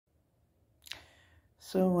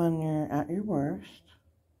So when you're at your worst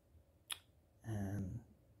and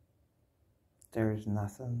there's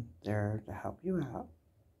nothing there to help you out,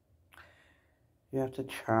 you have to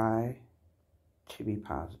try to be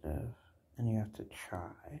positive, and you have to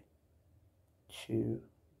try to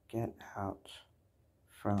get out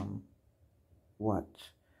from what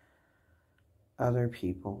other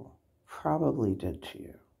people probably did to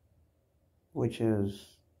you, which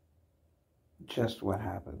is just what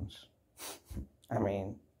happens. I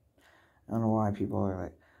mean, I don't know why people are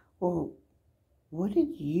like, well, what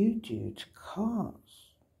did you do to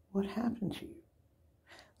cause? What happened to you?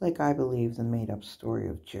 Like, I believe the made-up story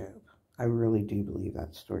of Job. I really do believe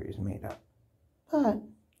that story is made up. But,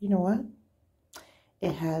 you know what?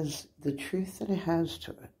 It has, the truth that it has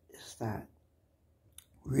to it is that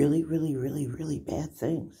really, really, really, really bad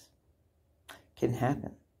things can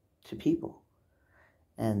happen to people.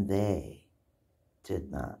 And they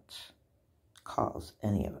did not cause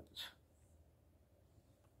any of it.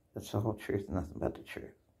 That's the whole truth, nothing but the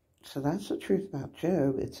truth. So that's the truth about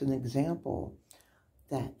Job. It's an example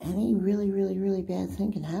that any really, really, really bad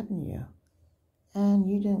thing can happen to you. And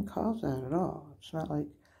you didn't cause that at all. It's not like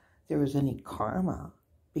there was any karma,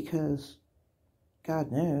 because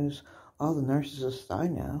God knows all the narcissists I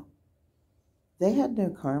know, they had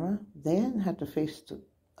no karma. They hadn't had to face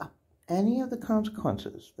any of the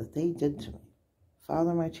consequences that they did to me.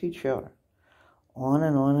 Father, my 2 children, on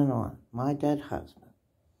and on and on. My dead husband.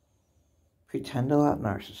 Pretend a lot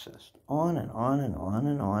narcissist. On and on and on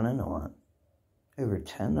and on and on. Over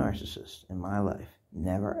 10 narcissists in my life.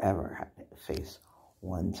 Never ever had to face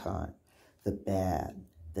one time the bad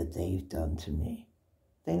that they've done to me.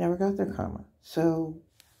 They never got their karma. So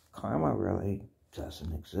karma really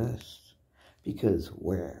doesn't exist. Because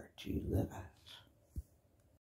where do you live at?